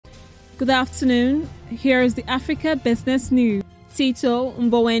Good afternoon. Here is the Africa Business News. Tito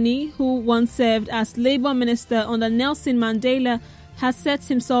Mboweni, who once served as Labour Minister under Nelson Mandela, has set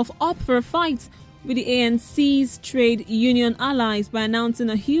himself up for a fight with the ANC's trade union allies by announcing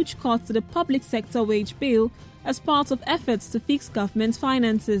a huge cut to the public sector wage bill as part of efforts to fix government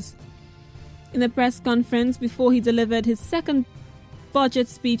finances. In a press conference before he delivered his second budget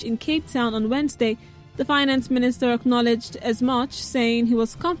speech in Cape Town on Wednesday, the finance minister acknowledged as much, saying he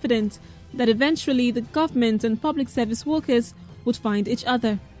was confident that eventually the government and public service workers would find each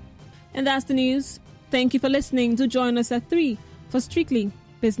other. And that's the news. Thank you for listening. Do join us at 3 for Strictly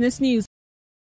Business News.